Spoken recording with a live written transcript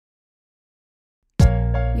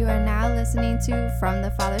listening to From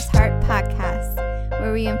the Father's Heart podcast,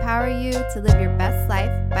 where we empower you to live your best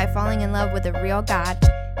life by falling in love with the real God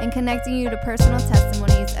and connecting you to personal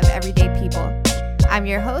testimonies of everyday people. I'm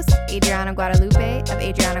your host, Adriana Guadalupe of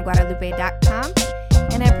adrianaguadalupe.com,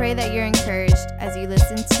 and I pray that you're encouraged as you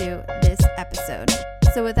listen to this episode.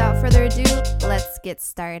 So without further ado, let's get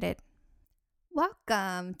started.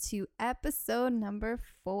 Welcome to episode number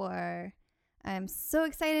 4. I'm so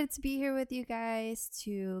excited to be here with you guys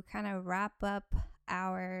to kind of wrap up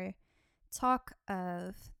our talk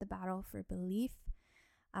of the battle for belief.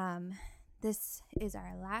 This is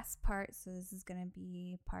our last part, so this is going to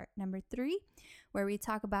be part number 3, where we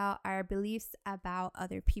talk about our beliefs about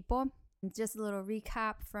other people. Just a little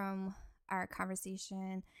recap from our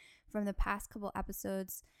conversation from the past couple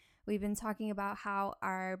episodes. We've been talking about how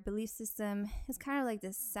our belief system is kind of like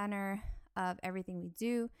the center of everything we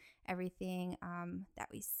do, everything that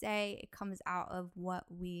we say. It comes out of what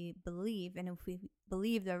we believe, and if we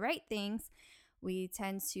believe the right things, we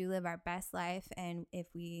tend to live our best life, and if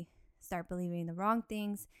we start believing the wrong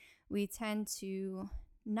things, we tend to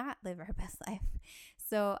not live our best life.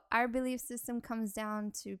 So our belief system comes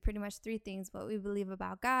down to pretty much 3 things: what we believe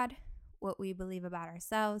about God, what we believe about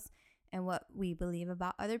ourselves, and what we believe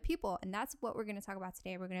about other people. And that's what we're going to talk about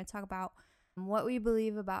today. We're going to talk about what we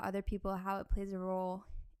believe about other people, how it plays a role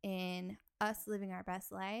in us living our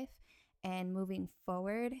best life and moving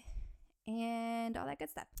forward, and all that good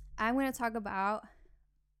stuff. I'm going to talk about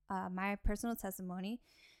my personal testimony.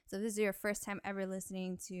 So if this is your first time ever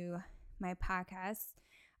listening to my podcast,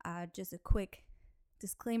 just a quick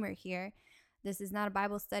disclaimer here. This is not a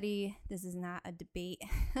Bible study. This is not a debate.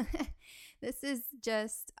 This is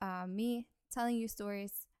just me telling you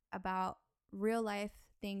stories about real life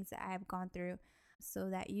things that I've gone through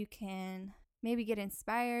so that you can maybe get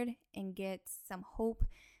inspired and get some hope,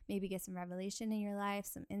 maybe get some revelation in your life,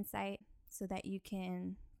 some insight, so that you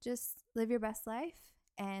can just live your best life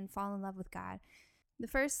and fall in love with God. The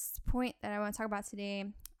first point that I want to talk about today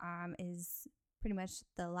is pretty much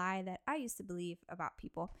the lie that I used to believe about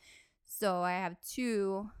people. So I have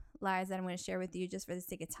 2 lies that I'm going to share with you just for the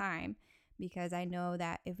sake of time, because I know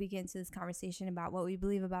that if we get into this conversation about what we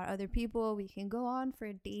believe about other people, we can go on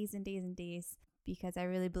for days and days and days, because I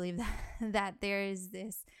really believe that there is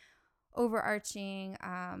this overarching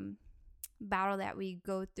battle that we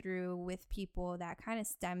go through with people that kind of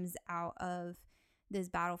stems out of this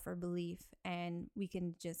battle for belief, and we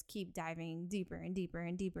can just keep diving deeper and deeper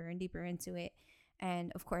and deeper and deeper into it.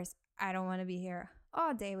 And of course, I don't want to be here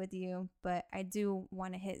all day with you, but I do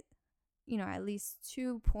want to hit at least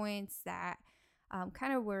 2 points that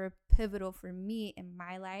kind of were pivotal for me in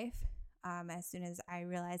my life as soon as I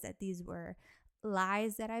realized that these were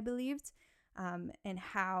lies that I believed, and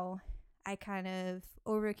how I kind of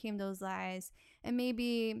overcame those lies. And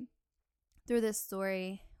maybe through this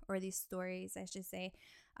story, or these stories, I should say,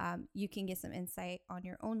 you can get some insight on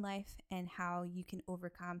your own life and how you can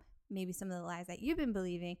overcome maybe some of the lies that you've been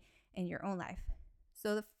believing in your own life.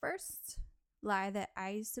 So the first lie that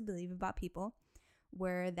I used to believe about people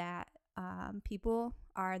were that people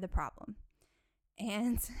are the problem.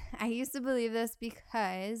 And I used to believe this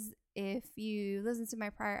because if you listen to my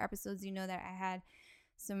prior episodes, you know that I had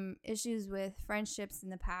some issues with friendships in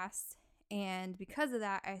the past. And because of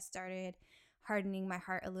that, I started hardening my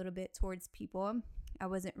heart a little bit towards people. I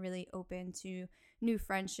wasn't really open to new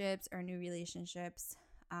friendships or new relationships.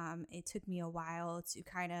 It took me a while to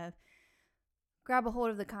kind of grab a hold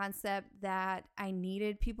of the concept that I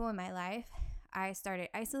needed people in my life. I started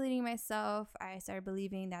isolating myself. I started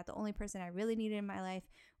believing that the only person I really needed in my life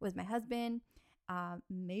was my husband,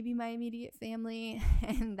 maybe my immediate family,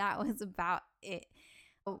 and that was about it.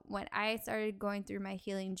 When I started going through my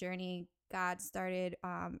healing journey, God started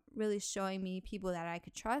really showing me people that I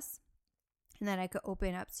could trust and that I could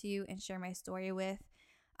open up to and share my story with,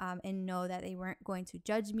 and know that they weren't going to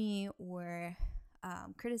judge me or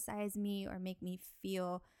criticize me or make me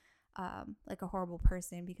feel like a horrible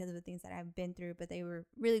person because of the things that I've been through, but they were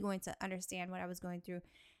really going to understand what I was going through,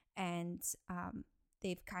 and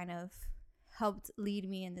they've kind of helped lead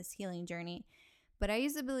me in this healing journey. But I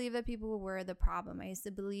used to believe that people were the problem. I used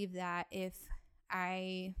to believe that if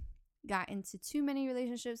I got into too many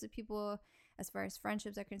relationships with people, as far as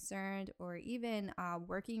friendships are concerned, or even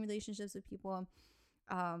working relationships with people,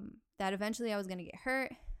 that eventually I was going to get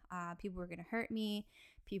hurt. People were going to hurt me.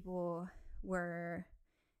 People were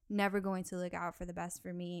never going to look out for the best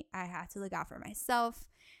for me. I had to look out for myself.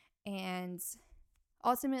 And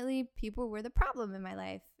ultimately, people were the problem in my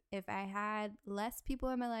life. If I had less people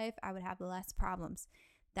in my life, I would have less problems.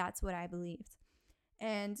 That's what I believed.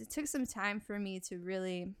 And it took some time for me to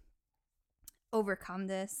really overcome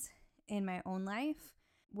this in my own life,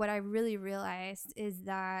 what I really realized is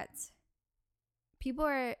that people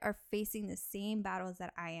are facing the same battles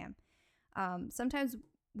that I am. Sometimes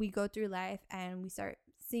we go through life and we start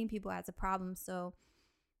seeing people as a problem. So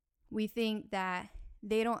we think that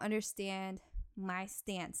they don't understand my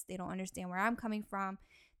stance. They don't understand where I'm coming from.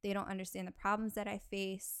 They don't understand the problems that I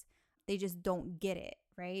face. They just don't get it,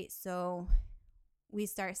 right? So we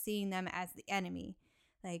start seeing them as the enemy.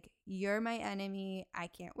 Like, you're my enemy. I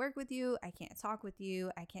can't work with you. I can't talk with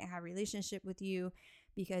you. I can't have a relationship with you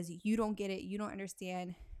because you don't get it. You don't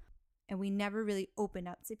understand. And we never really open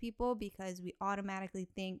up to people because we automatically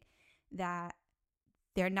think that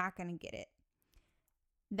they're not going to get it.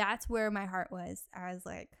 That's where my heart was. I was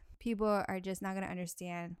like, people are just not going to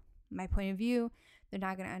understand my point of view. They're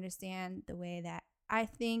not going to understand the way that I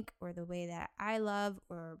think or the way that I love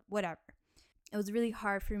or whatever. It was really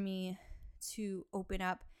hard for me to open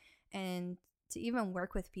up and to even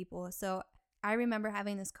work with people. So I remember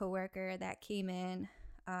having this coworker that came in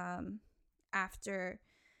after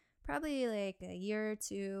probably like a year or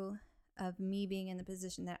two of me being in the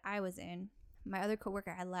position that I was in. My other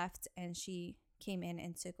coworker had left and she came in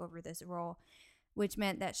and took over this role, which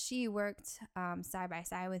meant that she worked side by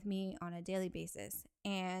side with me on a daily basis.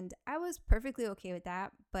 And I was perfectly okay with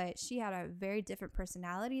that, but she had a very different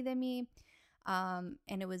personality than me. And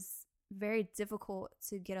it was very difficult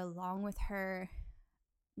to get along with her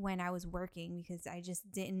when I was working because I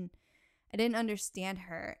didn't understand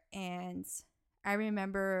her. And I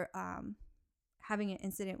remember having an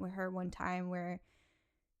incident with her one time where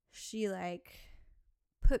she like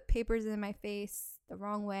put papers in my face the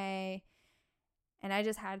wrong way. And I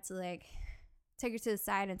just had to like take her to the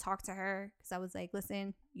side and talk to her because I was like,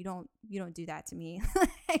 listen, you don't do that to me.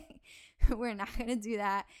 We're not going to do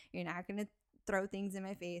that. You're not going to throw things in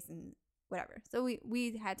my face and whatever. So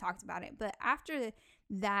we had talked about it. But after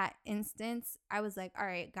that instance, I was like, all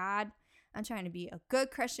right, God, I'm trying to be a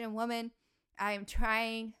good Christian woman. I am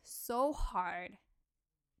trying so hard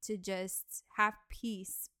to just have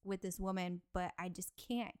peace with this woman, but I just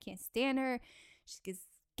can't stand her. She's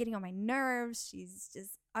getting on my nerves. She's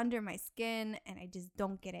just under my skin and I just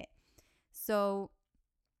don't get it. So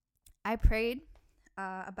I prayed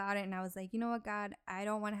about it and I was like, you know what, God, I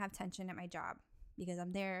don't want to have tension at my job because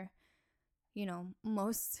I'm there,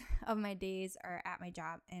 most of my days are at my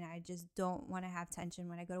job and I just don't want to have tension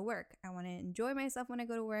when I go to work. I want to enjoy myself when I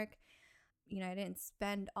go to work. I didn't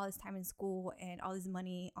spend all this time in school and all this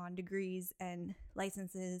money on degrees and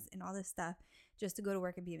licenses and all this stuff just to go to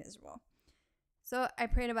work and be miserable. So I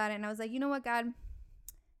prayed about it and I was like, you know what, God,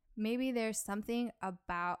 maybe there's something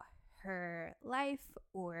about her life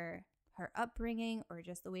or her upbringing or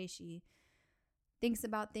just the way she thinks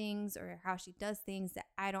about things or how she does things that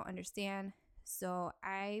I don't understand. So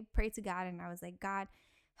I prayed to God and I was like, God,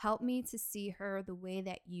 help me to see her the way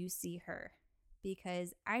that you see her.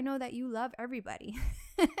 Because I know that you love everybody.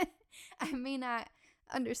 I may not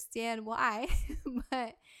understand why,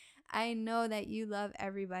 but I know that you love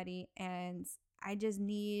everybody and I just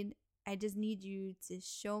need you to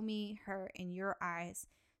show me her in your eyes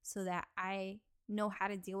so that I know how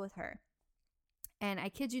to deal with her. And I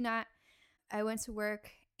kid you not, I went to work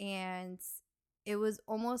and it was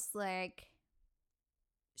almost like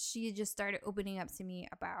she just started opening up to me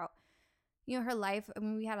about her life. I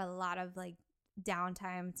mean, we had a lot of like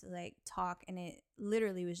downtime to like talk and it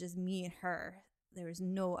literally was just me and her. There was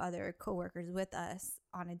no other coworkers with us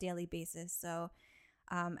on a daily basis. So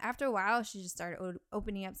after a while she just started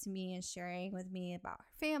opening up to me and sharing with me about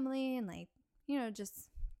her family and like just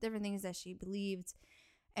different things that she believed.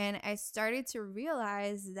 And I started to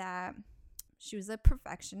realize that she was a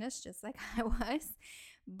perfectionist just like I was,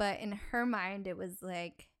 but in her mind it was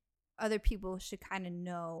like other people should kind of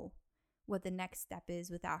know what the next step is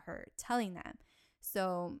without her telling them.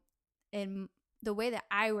 So in the way that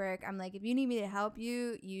I work, I'm like, if you need me to help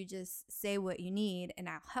you, you just say what you need and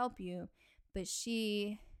I'll help you. But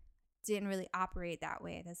she didn't really operate that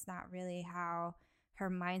way. That's not really how her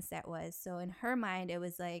mindset was. So in her mind, it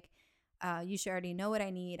was like, you should already know what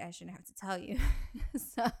I need. I shouldn't have to tell you.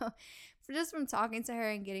 So just from talking to her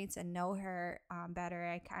and getting to know her better,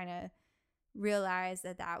 I kind of realized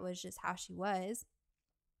that was just how she was.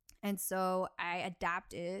 And so I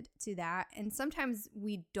adapted to that. And sometimes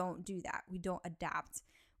we don't do that. We don't adapt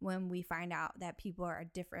when we find out that people are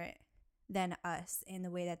different than us in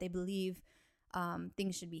the way that they believe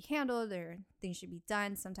things should be handled or things should be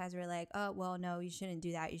done. Sometimes we're like, oh, well, no, you shouldn't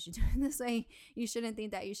do that. You should do it this way. You shouldn't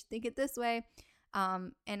think that. You should think it this way.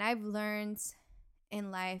 And I've learned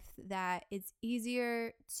in life that it's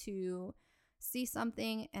easier to see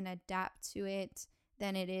something and adapt to it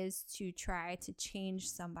than it is to try to change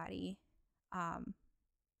somebody,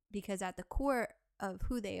 because at the core of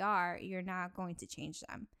who they are, you're not going to change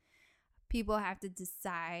them. People have to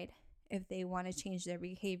decide if they want to change their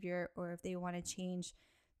behavior or if they want to change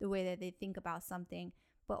the way that they think about something.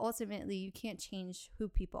 But ultimately, you can't change who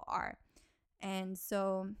people are. And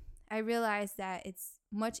so I realized that it's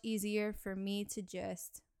much easier for me to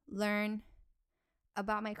just learn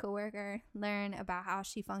about my coworker, learn about how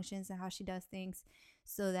she functions and how she does things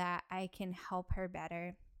so that I can help her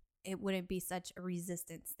better. It wouldn't be such a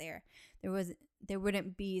resistance there. There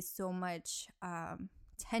wouldn't be so much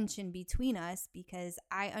tension between us because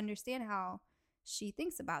I understand how she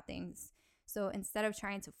thinks about things. So instead of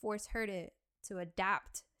trying to force her to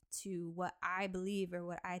adapt to what I believe or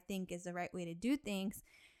what I think is the right way to do things,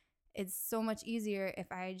 it's so much easier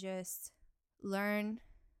if I just learn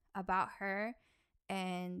about her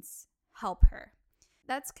and help her.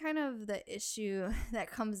 That's kind of the issue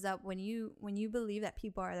that comes up when you believe that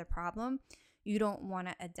people are the problem. You don't want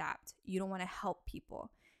to adapt. You don't want to help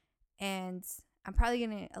people. And I'm probably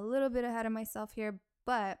getting a little bit ahead of myself here,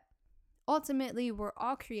 but ultimately we're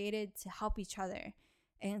all created to help each other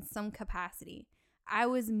in some capacity. I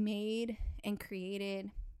was made and created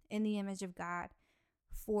in the image of God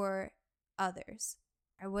for others.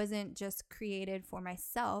 I wasn't just created for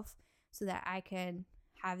myself so that I can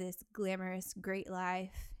have this glamorous, great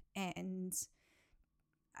life and,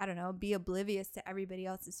 I don't know, be oblivious to everybody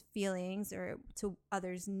else's feelings or to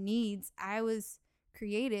others' needs. I was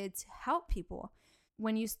created to help people.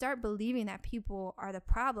 When you start believing that people are the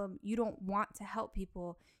problem, you don't want to help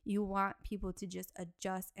people. You want people to just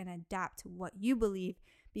adjust and adapt to what you believe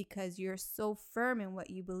because you're so firm in what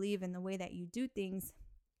you believe and the way that you do things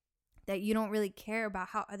that you don't really care about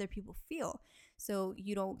how other people feel. So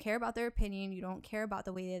you don't care about their opinion. You don't care about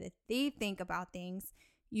the way that they think about things.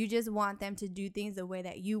 You just want them to do things the way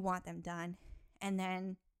that you want them done. And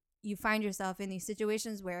then you find yourself in these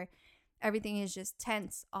situations where everything is just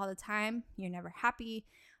tense all the time. You're never happy.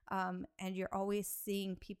 And you're always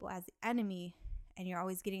seeing people as the enemy. And you're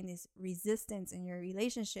always getting this resistance in your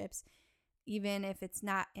relationships. Even if it's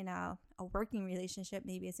not in a working relationship,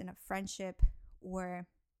 maybe it's in a friendship or,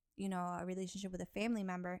 a relationship with a family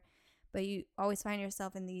member. But you always find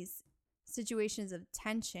yourself in these situations of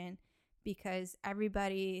tension because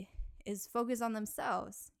everybody is focused on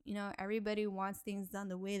themselves. Everybody wants things done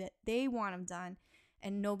the way that they want them done,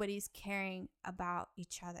 and nobody's caring about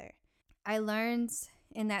each other. I learned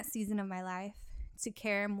in that season of my life to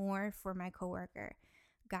care more for my coworker.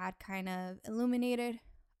 God kind of illuminated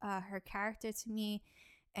her character to me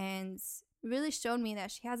and really showed me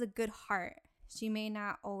that she has a good heart. She may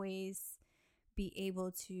not always be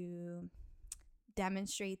able to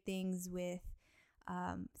demonstrate things with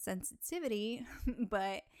sensitivity,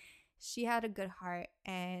 but she had a good heart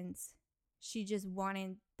and she just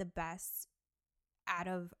wanted the best out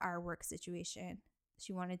of our work situation.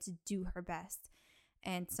 She wanted to do her best.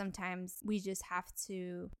 And sometimes we just have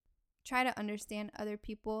to try to understand other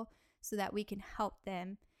people so that we can help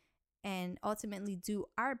them and ultimately do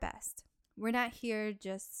our best. We're not here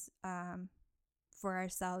just for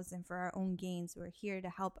ourselves and for our own gains. We're here to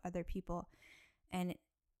help other people. And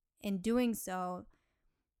in doing so,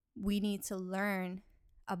 we need to learn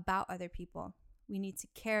about other people. We need to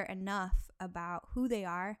care enough about who they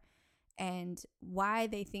are and why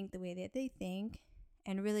they think the way that they think,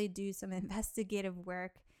 and really do some investigative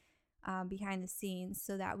work behind the scenes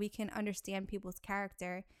so that we can understand people's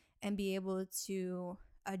character and be able to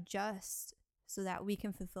adjust so that we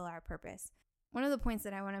can fulfill our purpose. One of the points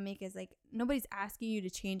that I want to make is nobody's asking you to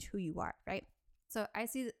change who you are, right? So I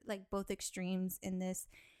see both extremes in this.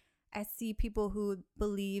 I see people who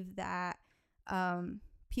believe that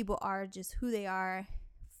people are just who they are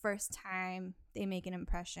first time they make an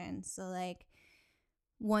impression. So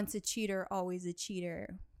once a cheater, always a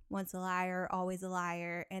cheater. Once a liar, always a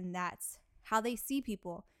liar. And that's how they see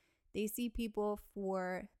people. They see people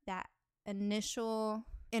for that initial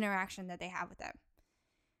interaction that they have with them.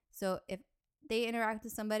 So if they interact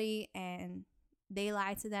with somebody and they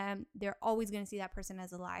lie to them, they're always going to see that person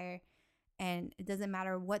as a liar. And it doesn't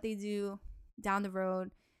matter what they do down the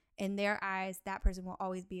road. In their eyes, that person will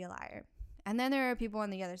always be a liar. And then there are people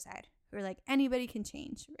on the other side who are anybody can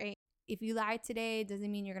change, right? If you lie today,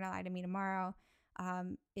 doesn't mean you're going to lie to me tomorrow.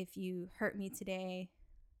 If you hurt me today,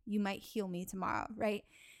 you might heal me tomorrow, right?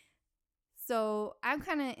 So I'm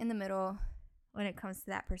kind of in the middle when it comes to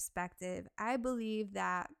that perspective. I believe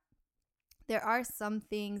that there are some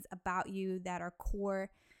things about you that are core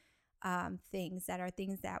things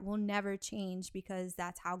that will never change because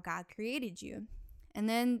that's how God created you. And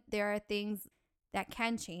then there are things that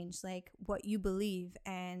can change, like what you believe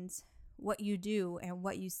and what you do and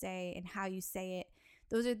what you say and how you say it.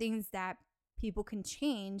 Those are things that people can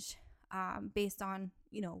change based on,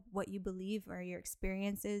 what you believe or your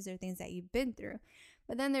experiences or things that you've been through.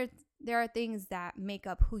 But then there are things that make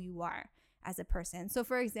up who you are as a person. So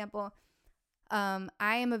for example, I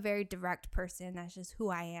am a very direct person. That's just who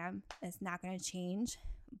I am. It's not going to change.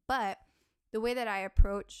 But the way that I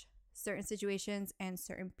approach certain situations and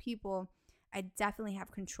certain people, I definitely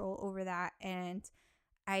have control over that. And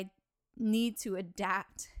I need to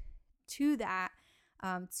adapt to that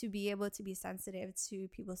to be able to be sensitive to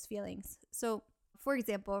people's feelings. So, for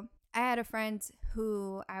example, I had a friend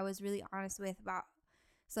who I was really honest with about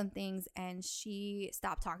some things, and she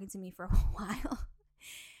stopped talking to me for a while.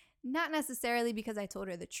 Not necessarily because I told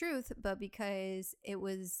her the truth, but because it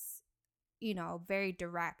was, very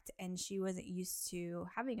direct, and she wasn't used to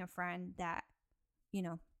having a friend that,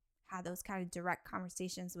 had those kind of direct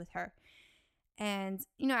conversations with her. And,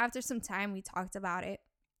 after some time, we talked about it,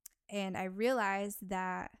 and I realized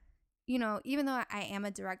that, even though I am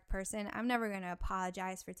a direct person, I'm never going to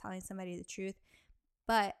apologize for telling somebody the truth,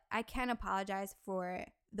 but I can apologize for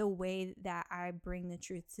the way that I bring the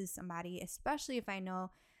truth to somebody, especially if I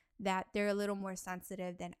know that they're a little more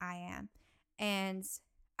sensitive than I am. And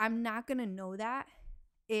I'm not going to know that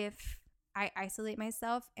if I isolate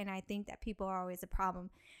myself and I think that people are always a problem.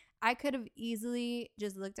 I could have easily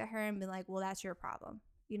just looked at her and been like, well, that's your problem.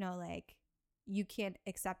 Like, you can't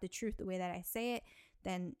accept the truth the way that I say it,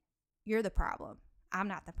 then you're the problem. I'm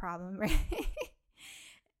not the problem, right?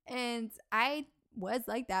 And I was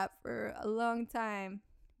like that for a long time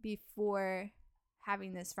before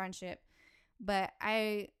having this friendship. But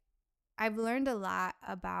I've learned a lot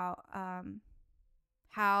about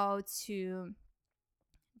how to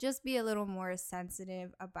just be a little more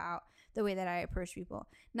sensitive about the way that I approach people.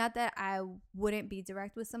 Not that I wouldn't be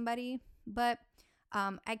direct with somebody, but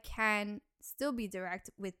I can still be direct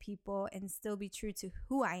with people and still be true to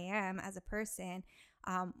who I am as a person,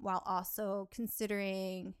 while also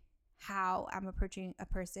considering how I'm approaching a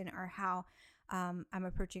person or how I'm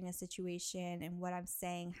approaching a situation and what I'm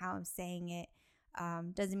saying, how I'm saying it.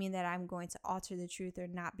 Doesn't mean that I'm going to alter the truth or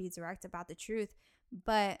not be direct about the truth.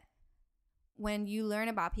 But when you learn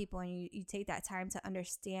about people and you take that time to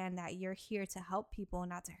understand that you're here to help people,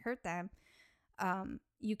 not to hurt them,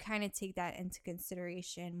 you kind of take that into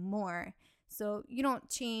consideration more. So you don't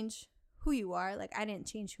change who you are. Like, I didn't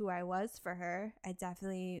change who I was for her. I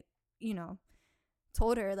definitely,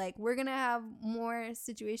 told her, like, we're going to have more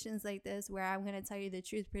situations like this where I'm going to tell you the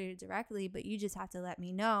truth pretty directly, but you just have to let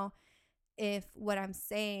me know if what I'm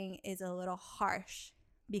saying is a little harsh,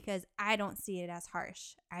 because I don't see it as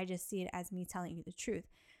harsh. I just see it as me telling you the truth.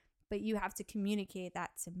 But you have to communicate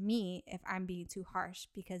that to me if I'm being too harsh,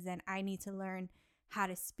 because then I need to learn how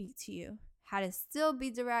to speak to you, how to still be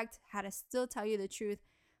direct, how to still tell you the truth,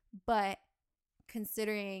 but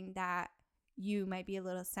considering that you might be a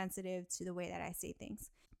little sensitive to the way that I say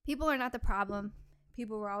things. People are not the problem.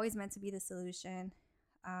 People were always meant to be the solution.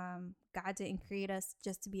 God didn't create us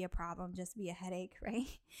just to be a problem, just to be a headache, right?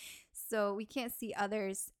 So we can't see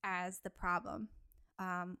others as the problem.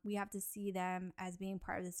 We have to see them as being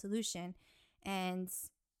part of the solution. And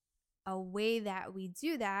a way that we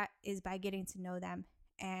do that is by getting to know them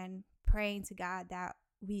and praying to God that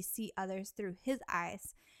we see others through His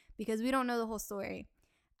eyes, because we don't know the whole story.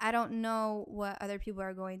 I don't know what other people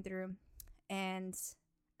are going through, and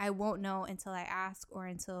I won't know until I ask or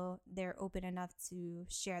until they're open enough to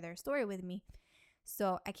share their story with me.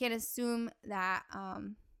 So I can't assume that,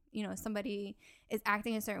 somebody is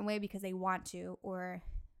acting a certain way because they want to, or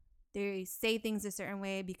they say things a certain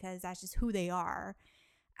way because that's just who they are.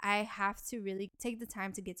 I have to really take the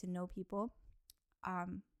time to get to know people,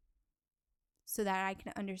 so that I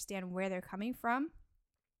can understand where they're coming from.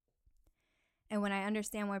 And when I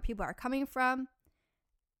understand where people are coming from,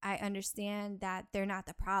 I understand that they're not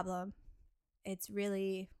the problem. It's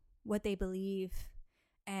really what they believe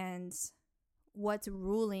and what's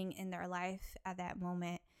ruling in their life at that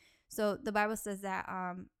moment. So the Bible says that,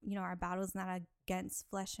 our battle is not against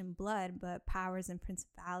flesh and blood, but powers and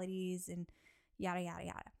principalities and yada, yada,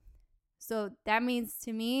 yada. So that means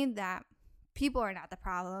to me that people are not the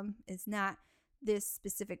problem. It's not this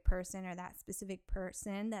specific person or that specific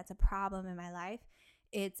person that's a problem in my life.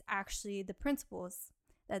 It's actually the principles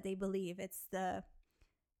that they believe. It's the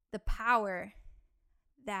power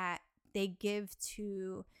that they give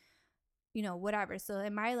to, whatever. So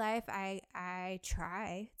in my life, I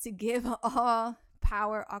try to give all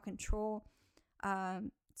power, all control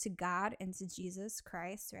to God and to Jesus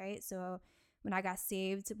Christ, right? So when I got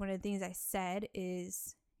saved, one of the things I said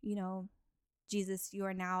is, Jesus, you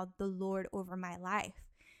are now the Lord over my life.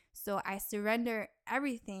 So I surrender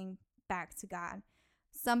everything back to God.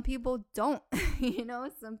 Some people don't,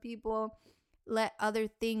 some people let other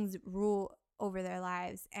things rule over their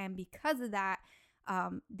lives. And because of that,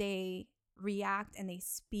 they react and they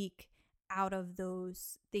speak out of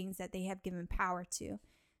those things that they have given power to.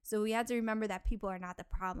 So we have to remember that people are not the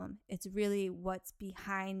problem. It's really what's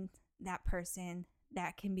behind that person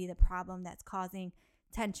that can be the problem that's causing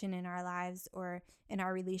tension in our lives or in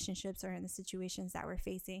our relationships or in the situations that we're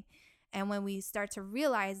facing. And when we start to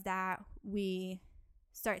realize that, we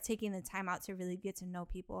start taking the time out to really get to know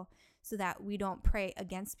people so that we don't pray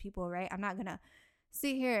against people, right? I'm not going to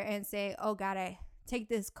sit here and say, oh God, I take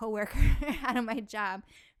this coworker out of my job,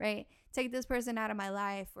 right? Take this person out of my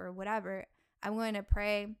life or whatever. I'm going to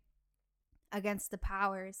pray against the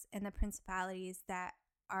powers and the principalities that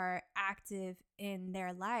are active in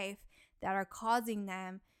their life that are causing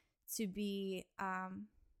them to be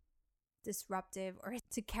disruptive or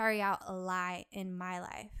to carry out a lie in my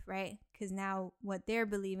life, right? Because now what they're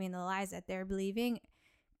believing, the lies that they're believing,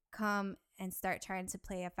 come and start trying to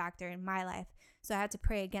play a factor in my life. So I have to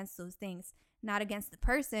pray against those things, not against the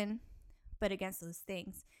person, but against those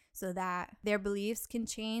things, so that their beliefs can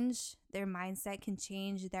change, their mindset can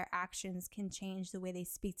change, their actions can change, the way they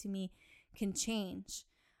speak to me can change.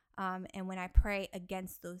 And when I pray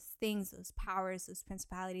against those things, those powers, those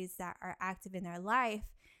principalities that are active in their life,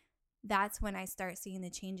 that's when I start seeing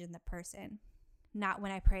the change in the person, not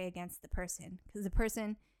when I pray against the person, because the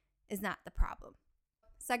person is not the problem.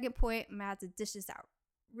 Second point, I'm going to have to dish this out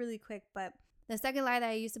really quick, but the second lie that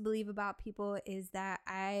I used to believe about people is that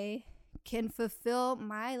I can fulfill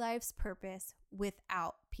my life's purpose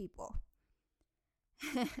without people.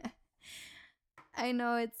 I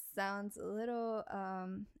know it sounds a little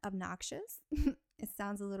obnoxious. It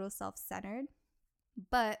sounds a little self-centered.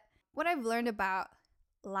 But what I've learned about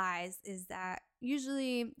lies is that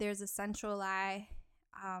usually there's a central lie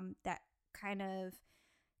that kind of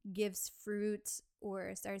gives fruit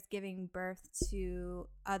or starts giving birth to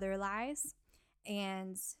other lies.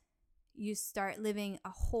 And you start living a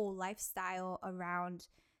whole lifestyle around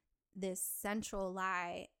this central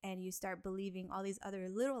lie, and you start believing all these other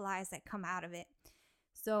little lies that come out of it.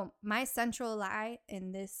 So my central lie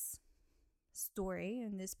in this story,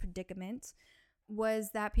 in this predicament,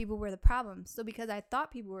 was that people were the problem. So because I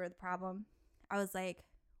thought people were the problem, I was like,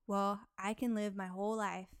 well, I can live my whole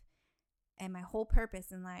life and my whole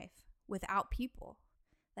purpose in life without people.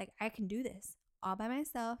 Like, I can do this all by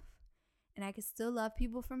myself, and I can still love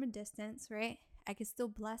people from a distance, right? I can still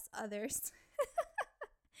bless others.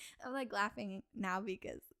 I'm like laughing now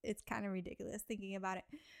because it's kind of ridiculous thinking about it.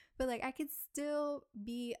 But like, I could still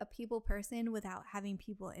be a people person without having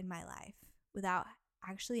people in my life, without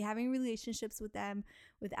actually having relationships with them,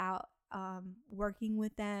 without working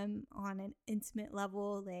with them on an intimate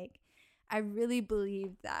level. Like, I really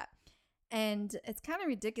believe that. And it's kind of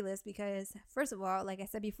ridiculous because, first of all, like I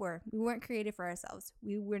said before, we weren't created for ourselves.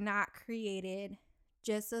 We were not created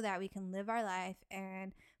just so that we can live our life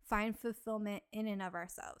and find fulfillment in and of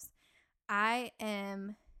ourselves. I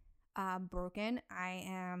am broken. I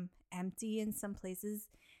am empty in some places.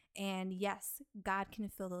 And yes, God can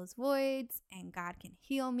fill those voids, and God can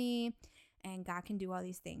heal me, and God can do all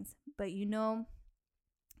these things. But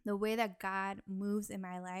the way that God moves in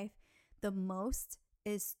my life the most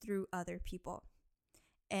is through other people.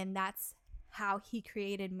 And that's how he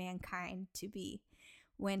created mankind to be.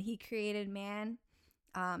 When he created man,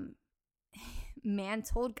 man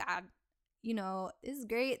told God, this is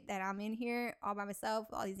great that I'm in here all by myself,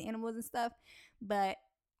 all these animals and stuff, but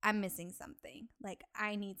I'm missing something. Like,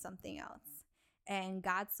 I need something else. And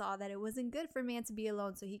God saw that it wasn't good for man to be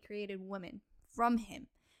alone, so he created woman from him,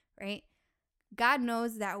 right? God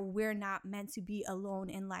knows that we're not meant to be alone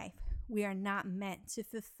in life. We are not meant to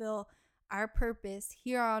fulfill our purpose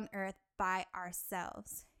here on earth by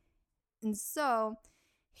ourselves. And so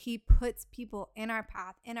he puts people in our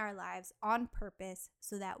path, in our lives, on purpose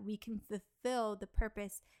so that we can fulfill the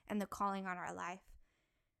purpose and the calling on our life.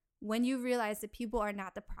 When you realize that people are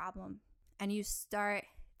not the problem, and you start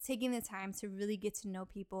taking the time to really get to know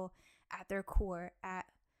people at their core, at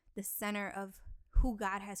the center of who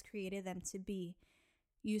God has created them to be,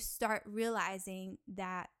 you start realizing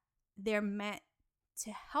that they're meant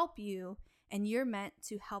to help you, and you're meant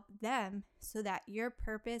to help them so that your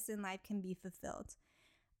purpose in life can be fulfilled.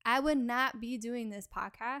 I would not be doing this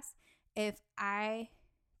podcast if I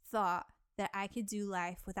thought that I could do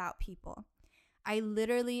life without people. I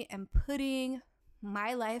literally am putting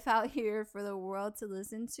my life out here for the world to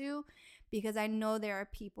listen to because I know there are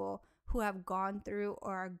people who have gone through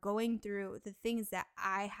or are going through the things that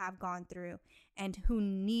I have gone through and who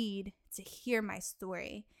need to hear my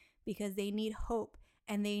story because they need hope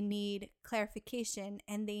and they need clarification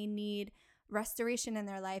and they need restoration in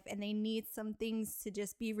their life and they need some things to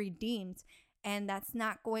just be redeemed. And that's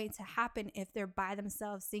not going to happen if they're by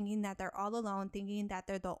themselves, thinking that they're all alone, thinking that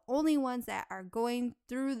they're the only ones that are going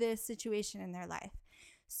through this situation in their life.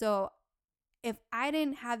 So if I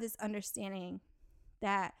didn't have this understanding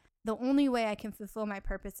that the only way I can fulfill my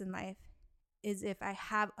purpose in life is if I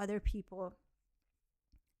have other people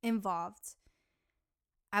involved,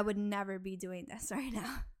 I would never be doing this right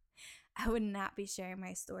now. I would not be sharing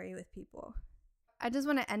my story with people. I just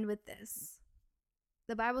want to end with this.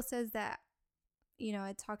 The Bible says that,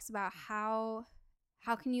 it talks about how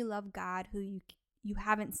can you love God who you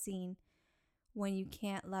haven't seen when you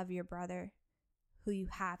can't love your brother who you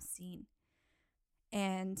have seen.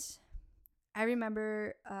 And I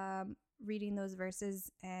remember reading those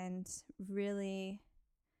verses and really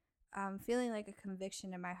feeling like a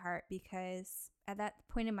conviction in my heart, because at that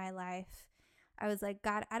point in my life, I was like,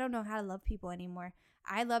 God, I don't know how to love people anymore.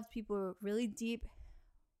 I loved people really deep,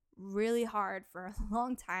 really hard for a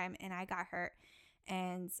long time, and I got hurt,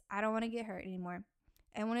 and I don't want to get hurt anymore.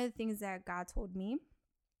 And one of the things that God told me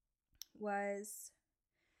was,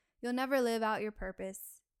 you'll never live out your purpose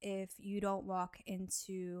if you don't walk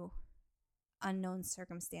into unknown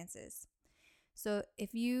circumstances. So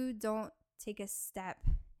if you don't take a step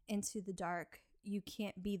into the dark, you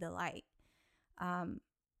can't be the light.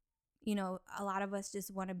 A lot of us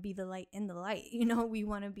just want to be the light in the light. We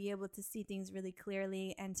want to be able to see things really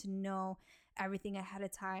clearly and to know everything ahead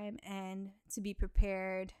of time and to be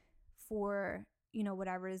prepared for,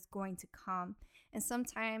 whatever is going to come. And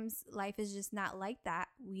sometimes life is just not like that.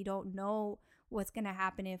 We don't know what's going to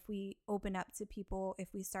happen if we open up to people, if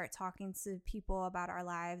we start talking to people about our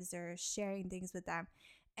lives or sharing things with them.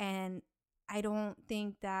 And I don't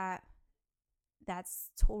think that that's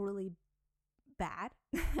totally bad.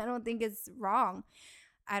 I don't think it's wrong.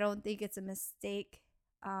 I don't think it's a mistake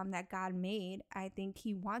that God made. I think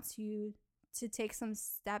He wants you to take some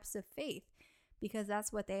steps of faith, because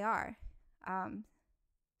that's what they are.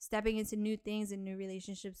 Stepping into new things and new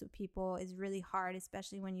relationships with people is really hard,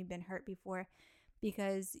 especially when you've been hurt before,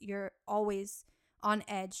 because you're always on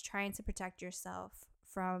edge trying to protect yourself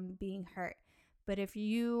from being hurt. But if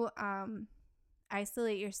you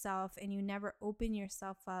isolate yourself and you never open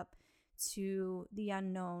yourself up to the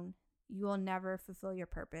unknown, you will never fulfill your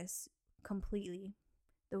purpose completely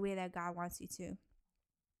the way that God wants you to.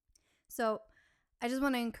 So I just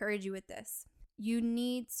want to encourage you with this. You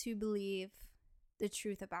need to believe the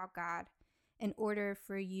truth about God in order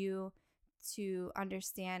for you to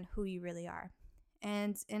understand who you really are.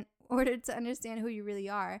 And in order to understand who you really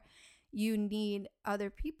are, you need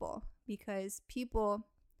other people, because people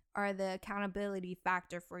are the accountability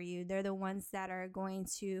factor for you. They're the ones that are going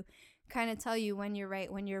to kind of tell you when you're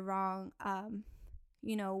right, when you're wrong,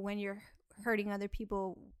 when you're hurting other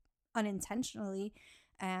people unintentionally,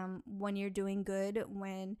 when you're doing good,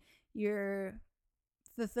 when you're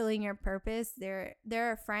fulfilling your purpose. There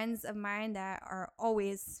are friends of mine that are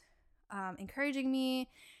always encouraging me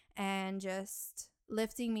and just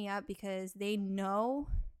lifting me up, because they know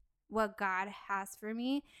what God has for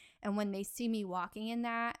me. And when they see me walking in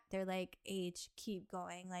that, they're like, H, keep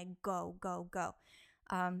going, like go, go, go.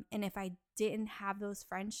 And if I didn't have those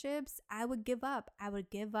friendships, I would give up. I would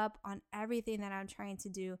give up on everything that I'm trying to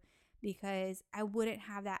do, because I wouldn't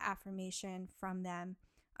have that affirmation from them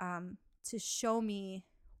to show me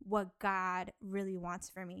what God really wants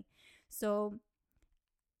for me. So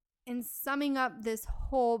in summing up this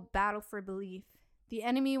whole battle for belief, the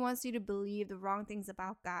enemy wants you to believe the wrong things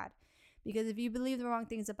about God. Because if you believe the wrong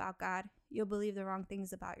things about God, you'll believe the wrong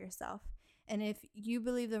things about yourself. And if you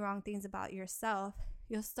believe the wrong things about yourself,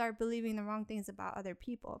 you'll start believing the wrong things about other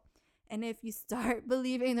people. And if you start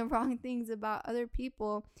believing the wrong things about other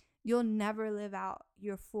people, you'll never live out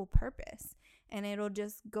your full purpose. And it'll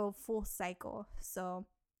just go full cycle. So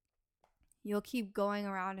you'll keep going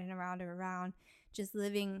around and around and around, just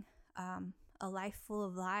living a life full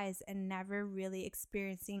of lies and never really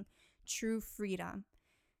experiencing true freedom.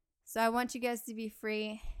 So I want you guys to be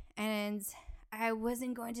free. And I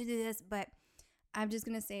wasn't going to do this, but I'm just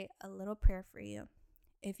going to say a little prayer for you.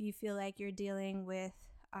 If you feel like you're dealing with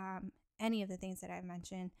any of the things that I've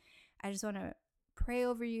mentioned, I just want to pray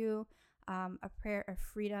over you, a prayer of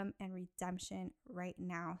freedom and redemption right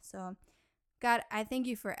now. So God, I thank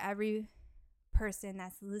you for every person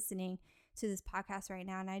that's listening to this podcast right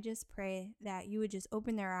now. And I just pray that you would just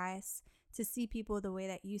open their eyes to see people the way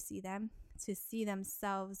that you see them, to see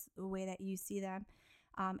themselves the way that you see them.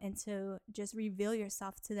 and to just reveal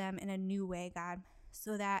yourself to them in a new way, God,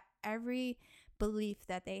 so that every belief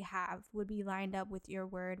that they have would be lined up with your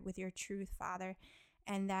word, with your truth, Father,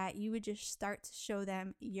 and that you would just start to show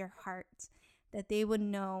them your heart, that they would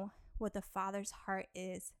know what the Father's heart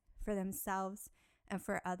is for themselves and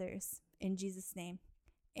for others. In Jesus' name,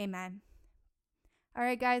 amen. All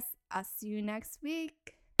right, guys, I'll see you next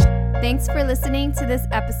week. Thanks for listening to this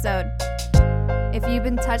episode. If you've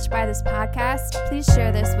been touched by this podcast, please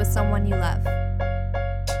share this with someone you love.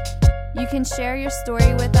 You can share your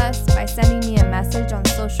story with us by sending me a message on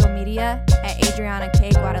social media at Adriana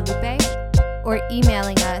K. Guadalupe or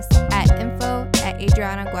emailing us at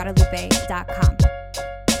info@adrianaguadalupe.com.